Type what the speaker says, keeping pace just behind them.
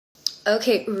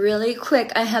Okay, really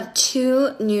quick, I have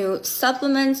 2 new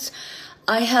supplements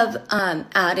I have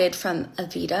added from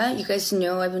Avita. You guys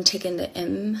know I've been taking the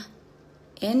NMN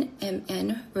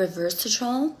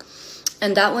Reversitrol,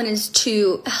 and that one is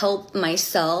to help my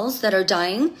cells that are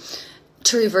dying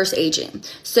to reverse aging.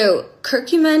 So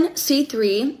curcumin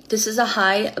C3, this is a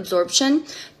high absorption.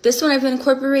 This one I've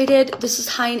incorporated. This is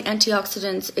high in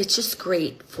antioxidants. It's just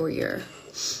great for your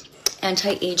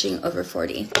anti-aging over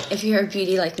 40, if you're a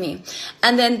beauty like me.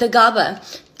 And then the GABA.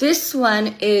 This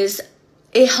one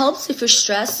it helps if you're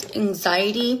stressed,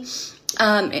 anxiety.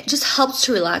 It just helps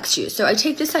to relax you. So I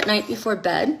take this at night before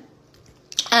bed.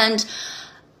 And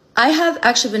I have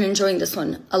actually been enjoying this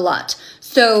one a lot.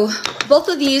 So both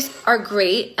of these are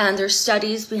great, and there's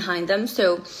studies behind them.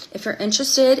 So if you're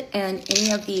interested in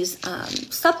any of these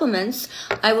supplements,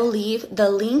 I will leave the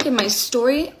link in my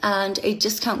story and a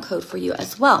discount code for you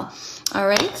as well. All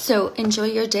right, so enjoy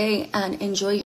your day and enjoy